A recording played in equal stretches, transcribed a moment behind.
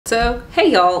So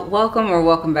hey y'all,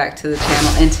 welcome back to the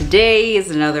channel, and today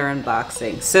is another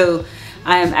unboxing. So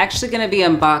I am actually going to be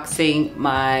unboxing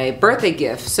my birthday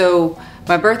gift. So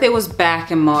my birthday was back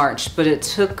in March, but it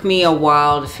took me a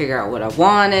while to figure out what I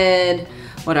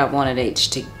wanted H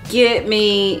to get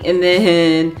me, and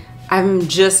then I'm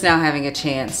just now having a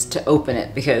chance to open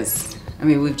it because I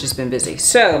mean we've just been busy.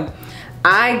 So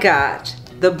I got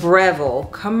the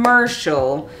Breville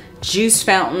commercial juice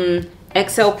fountain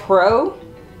XL Pro.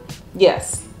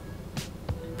 Yes,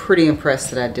 pretty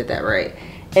impressed that I did that right.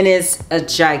 And it's a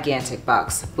gigantic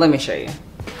box. Let me show you.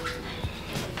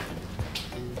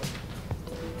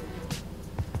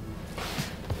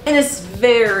 And it's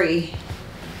very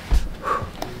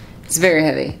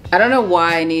heavy. I don't know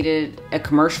why I needed a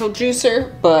commercial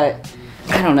juicer, but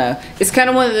I don't know. It's kind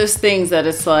of one of those things that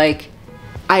it's like,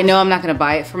 I know I'm not gonna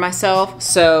buy it for myself,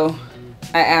 so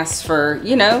I asked for,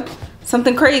 you know,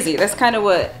 something crazy. That's kind of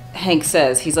what Hank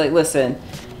says. He's like, listen,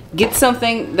 get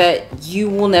something that you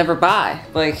will never buy.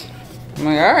 Like, I'm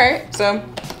like, all right, so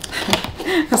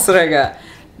that's what I got.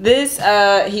 This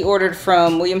he ordered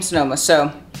from Williams-Sonoma.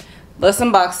 So let's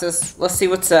unbox this. Let's see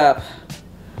what's up.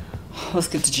 Let's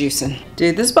get to juicing.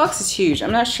 Dude, this box is huge.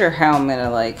 I'm not sure how I'm gonna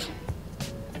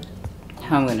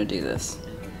do this.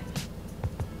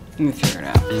 Let me figure it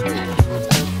out.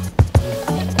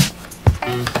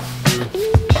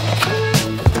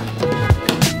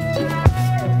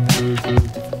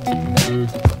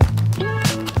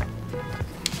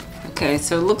 Okay,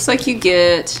 so it looks like you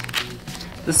get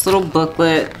this little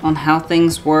booklet on how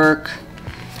things work.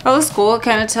 Oh, that's cool. It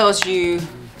kind of tells you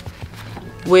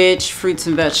which fruits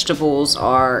and vegetables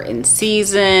are in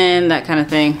season, that kind of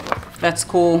thing. That's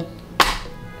cool.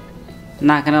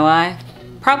 Not gonna lie,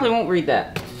 probably won't read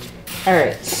that. All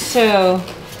right, so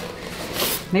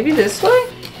maybe this way?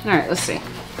 All right, let's see.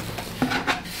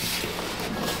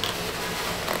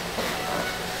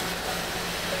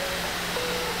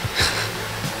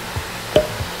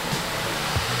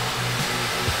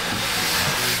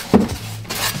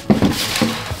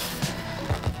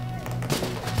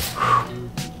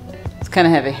 Kind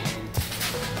of heavy.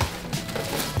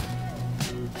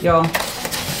 Y'all,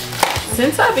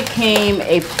 since I became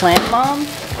a plant mom,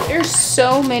 there's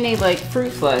so many like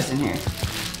fruit flies in here,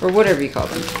 or whatever you call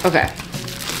them. Okay,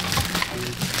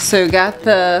 so got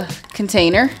the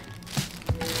container.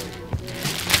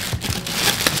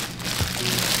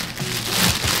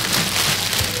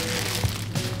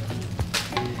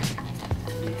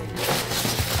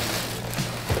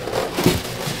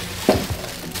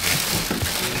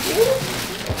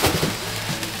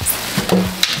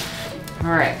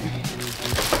 All right.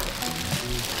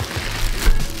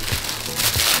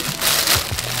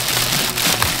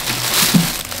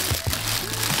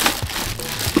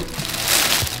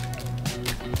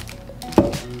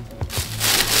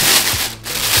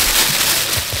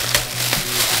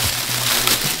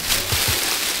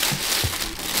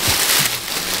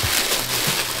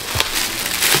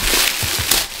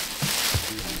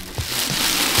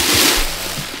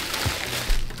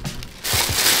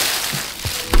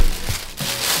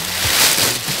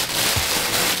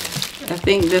 I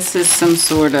think this is some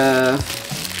sort of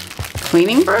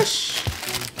cleaning brush.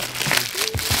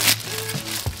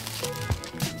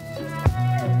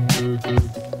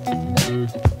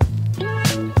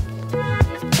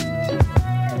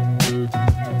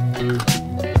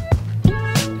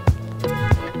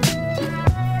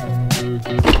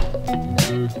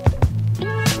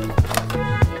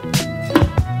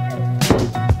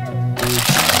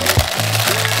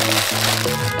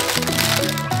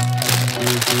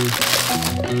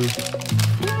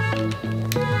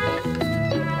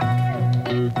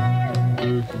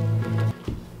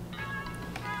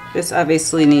 This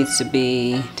obviously needs to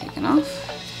be taken off.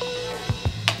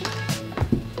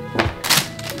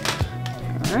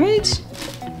 All right,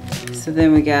 so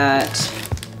then we got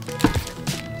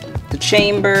the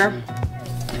chamber.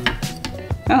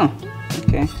 Oh,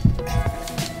 okay.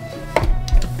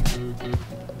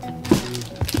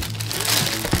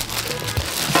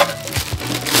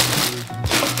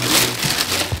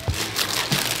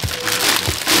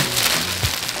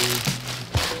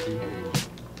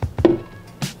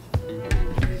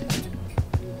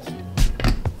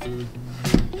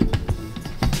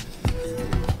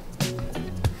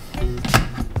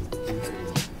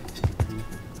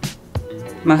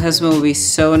 My husband will be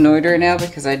so annoyed right now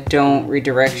because I don't read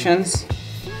directions.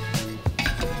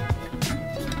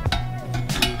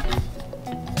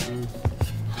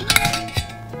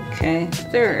 Okay,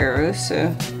 there are arrows,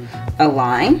 so a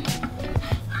line.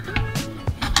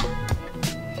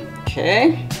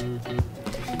 Okay.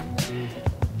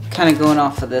 Kind of going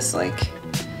off of this like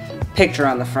picture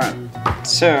on the front.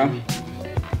 So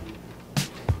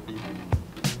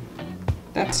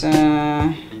that's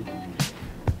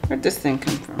where'd this thing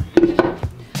come from?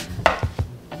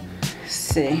 Let's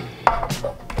see.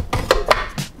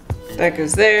 That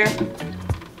goes there.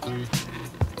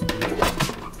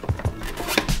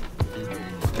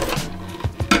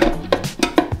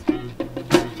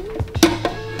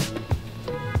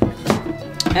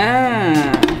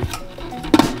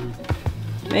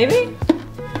 Maybe?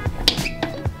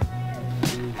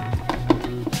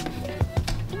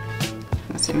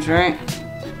 That seems right.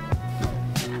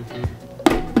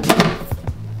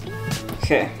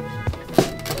 Okay.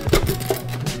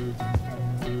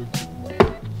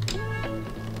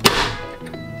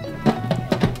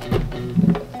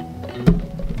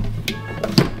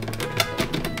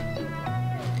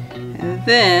 And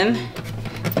then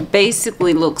it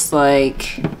basically looks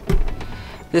like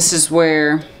this is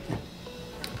where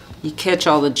you catch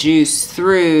all the juice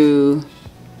through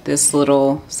this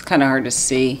little, it's kind of hard to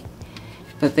see,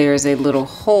 but there's a little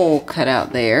hole cut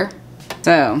out there.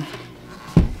 So,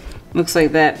 looks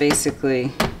like that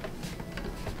basically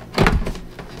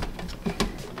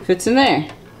fits in there.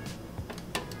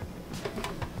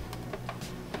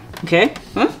 Okay,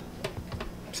 huh?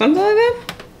 Something like that?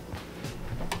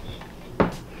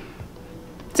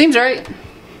 Seems right.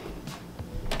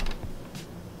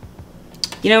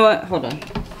 You know what? Hold on.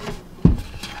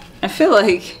 I feel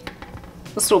like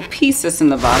this little piece that's in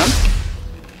the bottom.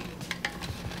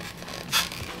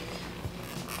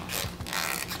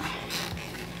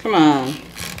 Come on.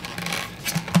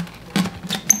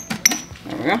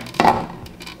 There we go. I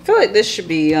feel like this should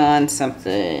be on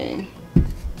something.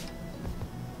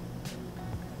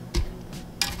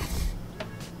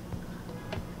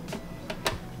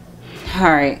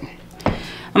 Alright. I'm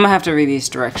gonna have to read these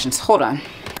directions. Hold on.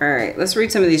 Alright, let's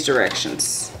read some of these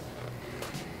directions.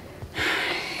 I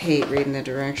hate reading the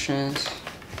directions.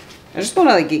 I just want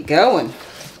to like get going.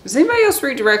 Does anybody else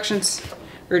read directions?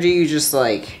 Or do you just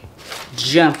like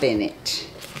jump in it?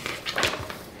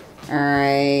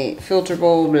 Alright, filter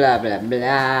bowl, blah, blah,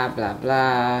 blah, blah,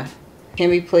 blah.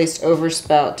 Can be placed over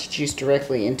spout to juice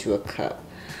directly into a cup.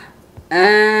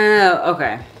 Oh,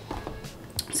 okay.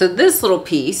 So this little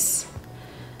piece,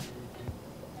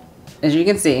 as you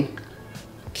can see,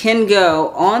 can go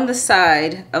on the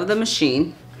side of the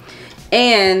machine,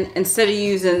 and instead of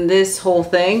using this whole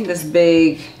thing, this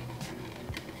big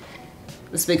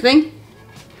thing,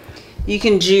 you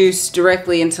can juice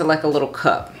directly into like a little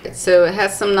cup. So it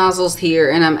has some nozzles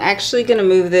here, and I'm actually gonna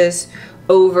move this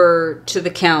over to the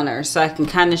counter so I can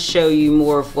kind of show you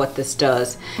more of what this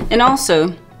does, and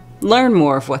also learn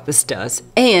more of what this does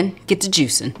and get to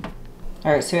juicing.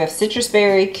 All right, so we have citrus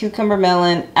berry, cucumber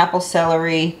melon, apple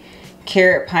celery,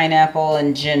 carrot, pineapple,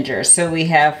 and ginger. So we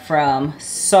have from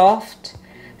soft,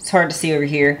 it's hard to see over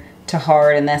here, to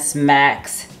hard, and that's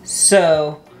max.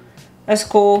 So that's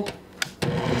cool.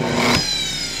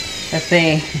 That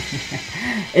thing,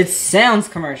 it sounds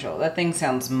commercial. That thing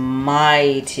sounds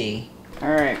mighty. All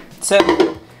right,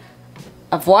 so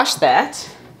I've washed that.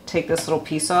 Take this little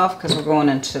piece off because we're going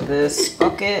into this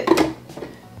bucket.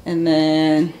 And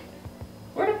then,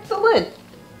 where'd I put the lid?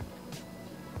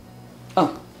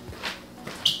 Oh.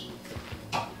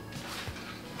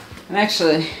 And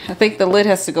actually, I think the lid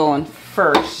has to go on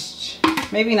first.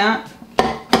 Maybe not.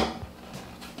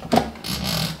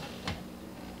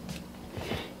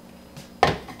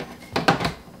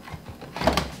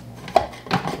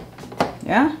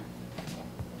 Yeah?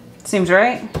 Seems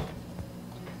right.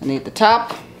 I need the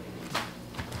top.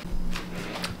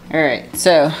 Alright,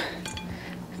 so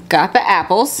got the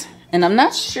apples, and I'm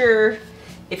not sure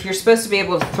if you're supposed to be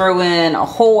able to throw in a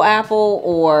whole apple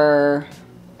or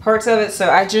parts of it, so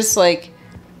I just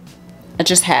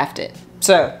halved it.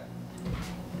 So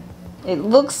it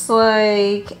looks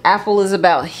like apple is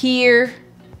about here,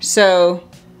 so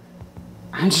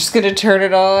I'm just gonna turn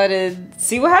it on and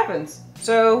see what happens.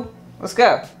 So let's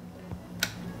go.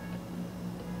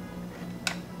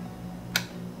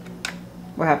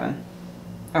 What happened?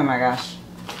 Oh my gosh.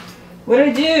 What did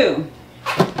I do?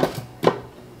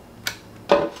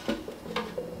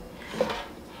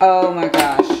 Oh my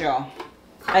gosh, y'all.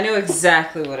 I know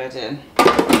exactly what I did.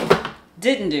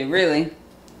 Didn't do, really.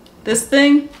 This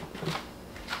thing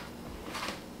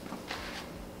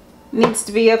needs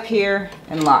to be up here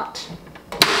and locked.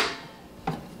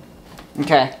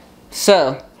 Okay,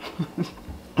 so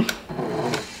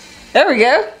there we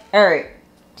go. All right,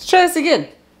 let's try this again.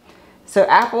 So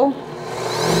apple.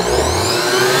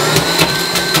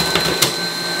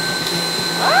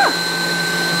 Ah!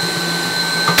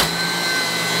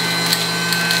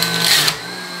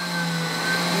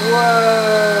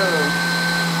 Whoa.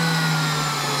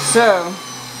 So,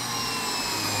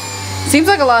 seems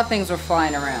like a lot of things were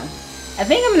flying around. I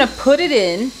think I'm gonna put it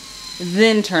in,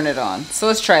 then turn it on. So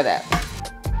let's try that.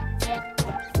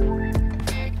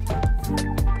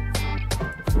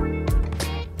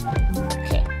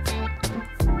 Okay.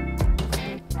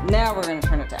 Now we're gonna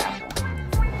turn it to apple.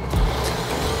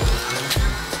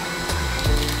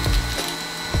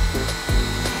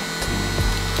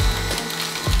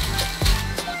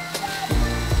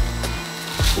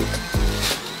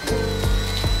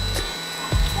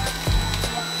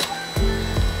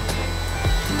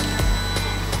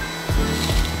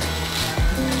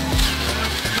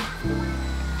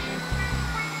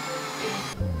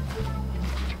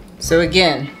 So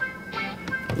again,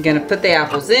 I'm gonna put the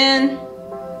apples in,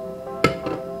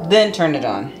 then turn it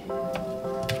on.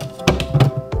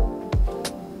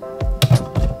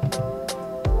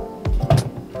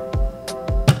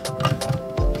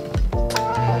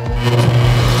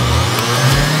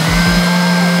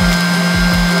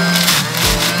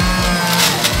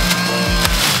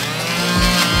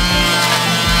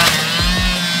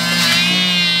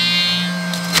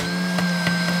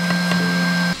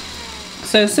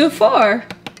 So far,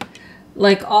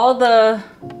 like all the,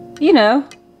 you know,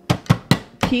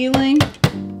 peeling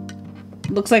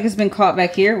looks like it's been caught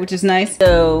back here, which is nice.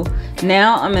 So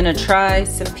now I'm gonna try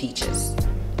some peaches.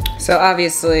 So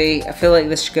obviously, I feel like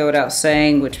this should go without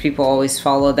saying, which people always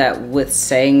follow that with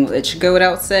saying it should go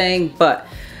without saying, but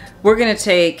we're gonna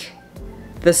take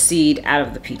the seed out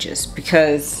of the peaches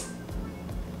because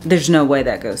there's no way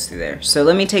that goes through there. So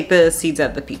let me take the seeds out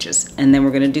of the peaches and then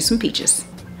we're gonna do some peaches.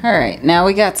 All right, now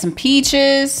we got some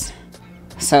peaches.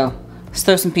 So let's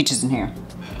throw some peaches in here.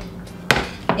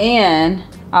 And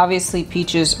obviously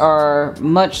peaches are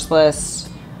much less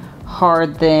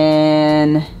hard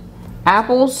than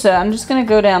apples. So I'm just gonna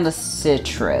go down to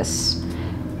citrus.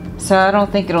 So I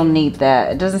don't think it'll need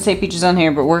that. It doesn't say peaches on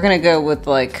here, but we're gonna go with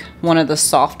like one of the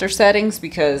softer settings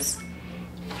because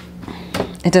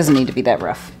it doesn't need to be that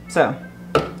rough. So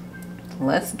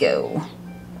let's go.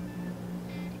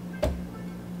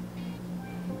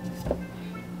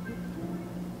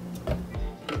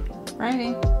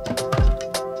 Righty.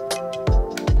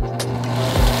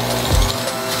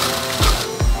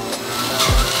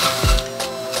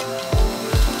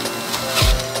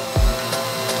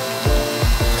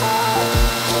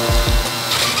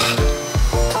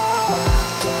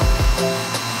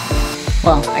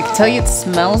 Well, I can tell you it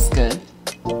smells good.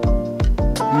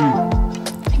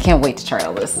 I can't wait to try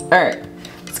all this. All right,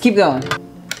 let's keep going.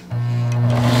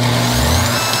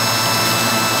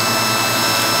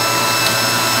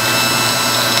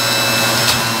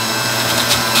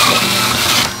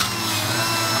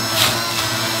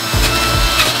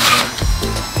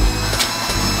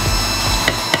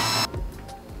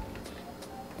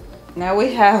 Now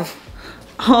we have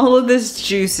all of this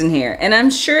juice in here, and I'm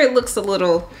sure it looks a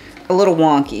little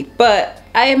wonky, but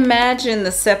I imagine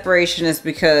the separation is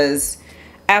because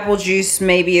apple juice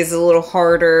maybe is a little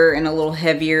harder and a little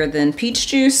heavier than peach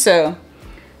juice. So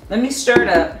let me stir it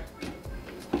up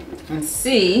and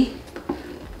see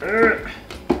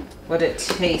what it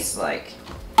tastes like.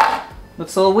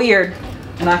 Looks a little weird,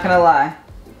 I'm not gonna lie.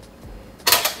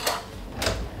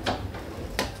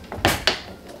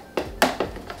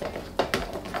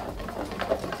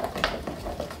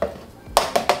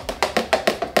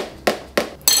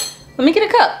 Let me get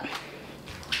a cup.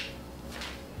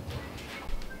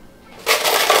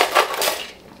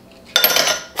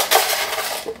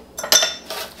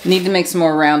 Need to make some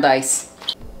more round ice.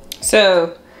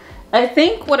 So I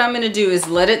think what I'm gonna do is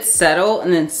let it settle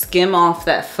and then skim off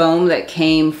that foam that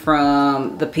came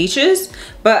from the peaches,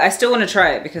 but I still wanna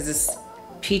try it because it's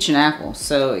peach and apple,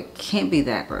 so it can't be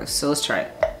that gross. So let's try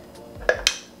it.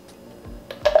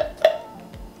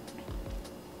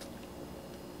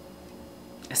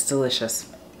 It's delicious.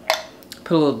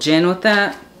 Put a little gin with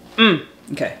that.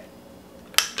 Okay.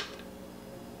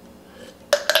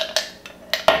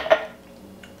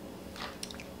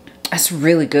 That's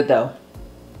really good though.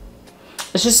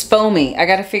 It's just foamy. I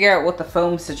gotta figure out what the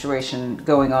foam situation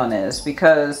going on is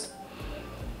because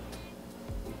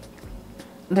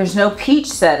there's no peach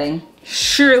setting.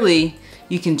 Surely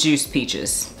you can juice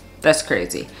peaches. That's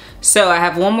crazy. So I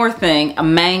have one more thing, a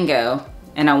mango,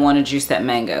 and I want to juice that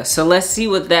mango. So let's see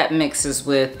what that mixes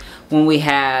with when we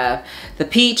have the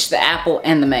peach, the apple,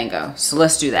 and the mango. So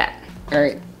let's do that. All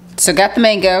right, so got the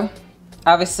mango.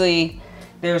 Obviously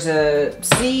there's a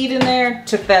seed in there,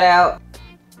 took that out.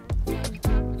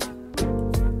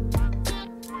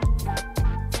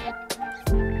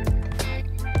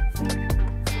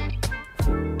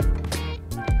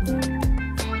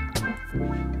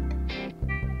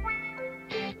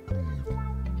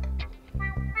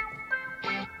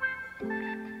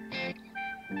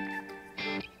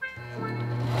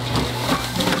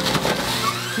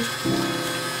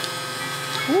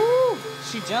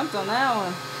 jumped on that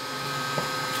one.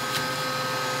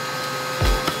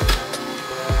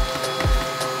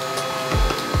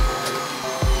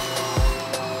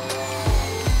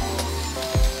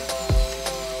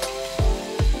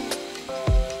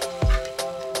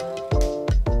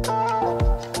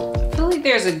 I feel like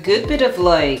there's a good bit of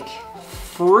like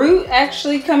fruit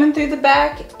actually coming through the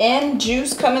back and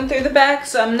juice coming through the back,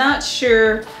 so I'm not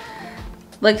sure.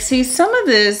 Like, see, some of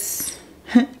this,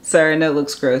 sorry, I know it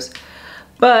looks gross,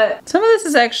 but some of this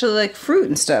is actually like fruit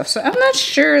and stuff, so I'm not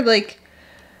sure like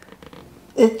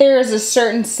if there is a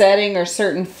certain setting or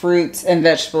certain fruits and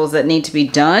vegetables that need to be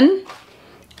done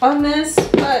on this,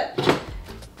 but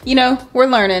you know, we're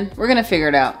learning. We're gonna figure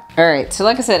it out. All right, so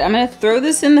like I said, I'm gonna throw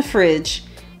this in the fridge,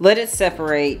 let it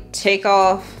separate, take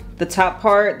off the top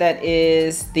part that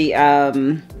is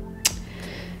the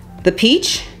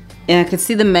peach, and I can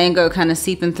see the mango kind of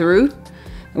seeping through.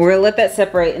 And we're gonna let that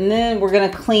separate, and then we're gonna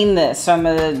clean this. So I'm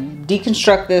gonna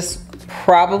deconstruct this,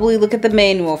 probably look at the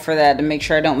manual for that to make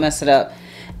sure I don't mess it up,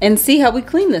 and see how we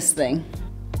clean this thing.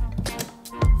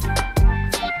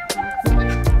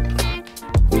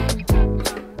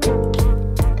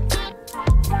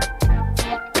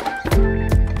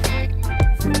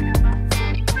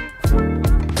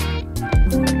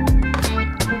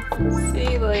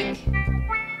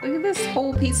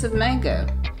 Piece of mango.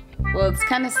 Well, it's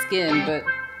kind of skin, but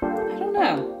I don't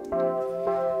know.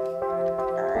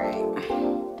 All right.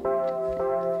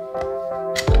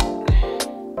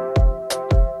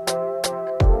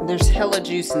 There's hella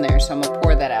juice in there, so I'm gonna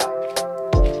pour that out.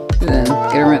 And then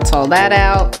gonna rinse all that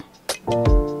out.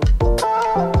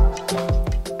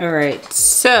 All right,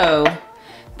 so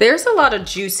there's a lot of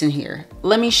juice in here.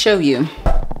 Let me show you.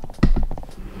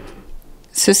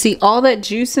 So see all that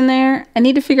juice in there? I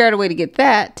need to figure out a way to get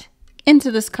that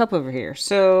into this cup over here.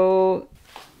 So,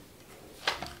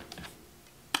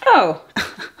 oh.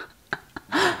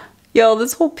 Yo,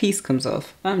 this whole piece comes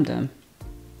off. I'm done.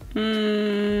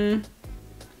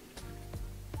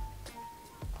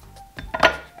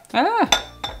 Ah.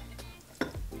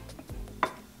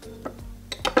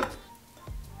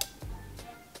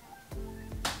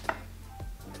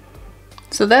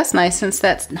 So that's nice, since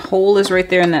that hole is right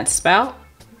there in that spout.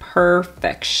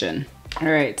 Perfection. All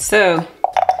right, so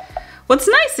what's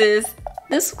nice is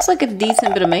this looks like a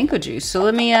decent bit of mango juice. So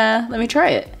let me try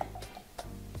it.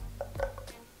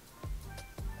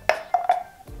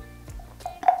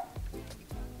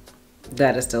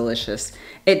 That is delicious.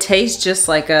 It tastes just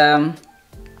like a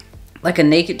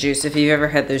naked juice. If you've ever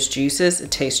had those juices,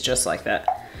 it tastes just like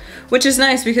that, which is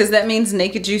nice because that means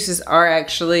naked juices are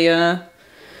actually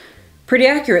pretty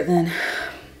accurate then.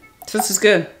 So this is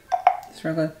good. It's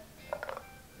real good.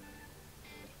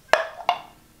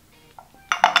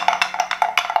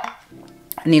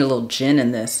 I need a little gin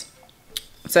in this.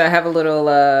 So I have a little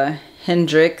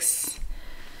Hendrick's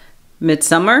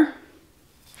Midsummer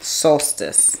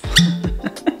Solstice.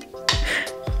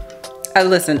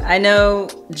 Listen, I know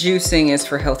juicing is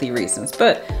for healthy reasons,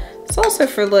 but it's also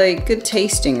for like good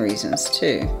tasting reasons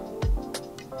too.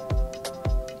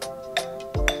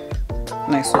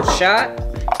 Nice little shot.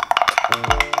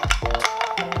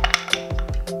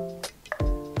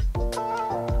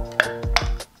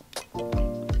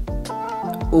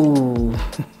 Ooh.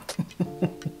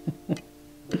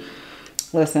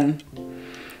 Listen,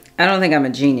 I don't think I'm a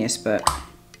genius, but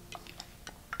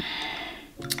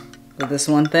with this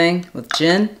one thing, with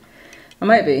gin, I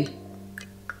might be.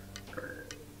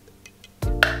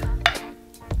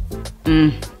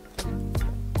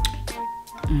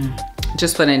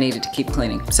 Just what I needed to keep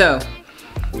cleaning. So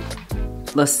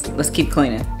let's keep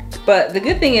cleaning. But the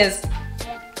good thing is,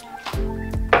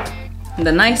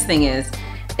 the nice thing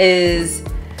is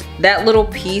that little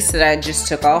piece that I just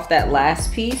took off, that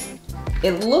last piece,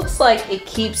 it looks like it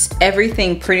keeps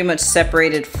everything pretty much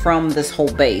separated from this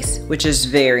whole base, which is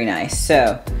very nice.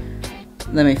 So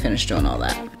let me finish doing all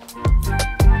that.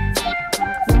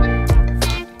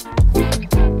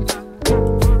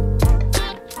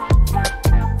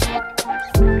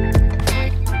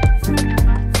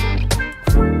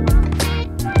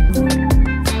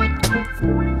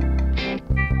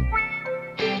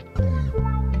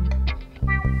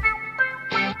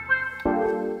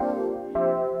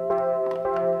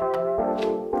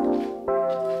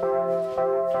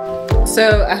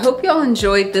 So I hope y'all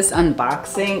enjoyed this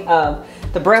unboxing of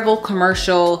the Breville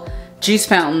Commercial Juice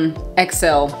Fountain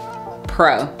XL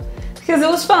Pro, because it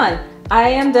was fun. I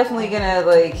am definitely gonna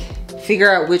like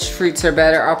figure out which fruits are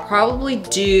better. I'll probably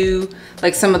do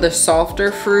like some of the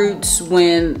softer fruits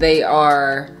when they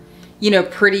are, you know,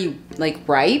 pretty like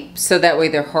ripe, so that way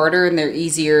they're harder and they're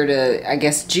easier to, I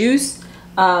guess, juice.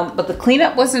 But the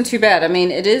cleanup wasn't too bad. I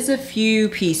mean, it is a few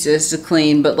pieces to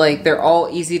clean, but like they're all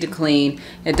easy to clean.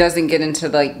 It doesn't get into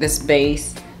like this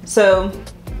base. So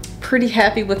pretty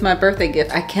happy with my birthday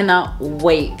gift. I cannot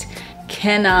wait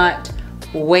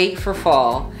for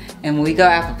fall. And when we go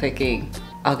apple picking,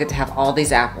 I'll get to have all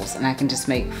these apples and I can just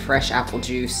make fresh apple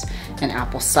juice and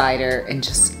apple cider and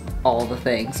just all the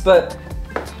things. But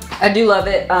I do love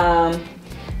it. I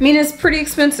mean, it's pretty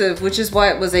expensive, which is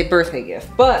why it was a birthday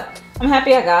gift, but I'm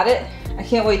happy I got it. I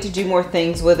can't wait to do more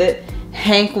things with it.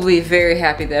 Hank will be very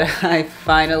happy that I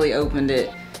finally opened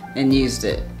it and used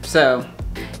it. So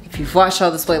if you've watched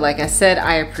all this way, like I said,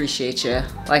 I appreciate you.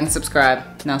 Like and subscribe,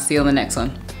 and I'll see you on the next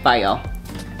one. Bye, y'all.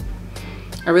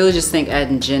 I really just think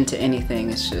adding gin to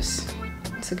anything is just,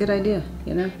 it's a good idea,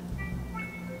 you know?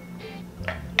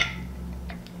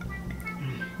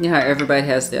 You know how everybody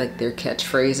has like their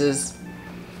catchphrases?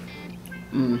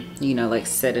 You know, like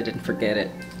set it and forget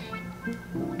it.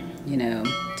 You know,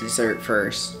 dessert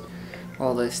first,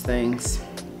 all those things.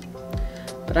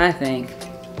 But I think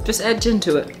just add gin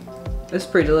to it. It's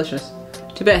pretty delicious.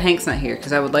 Too bad Hank's not here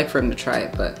because I would like for him to try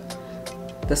it, but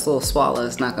this little swallow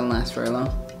is not gonna last very long.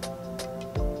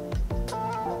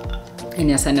 And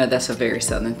yes, I know that's a very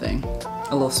southern thing.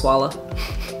 A little swallow.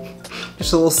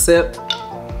 Just a little sip.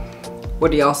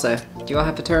 What do y'all say? Do y'all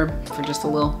have a term for just a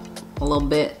little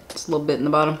bit? Just a little bit in the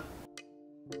bottom?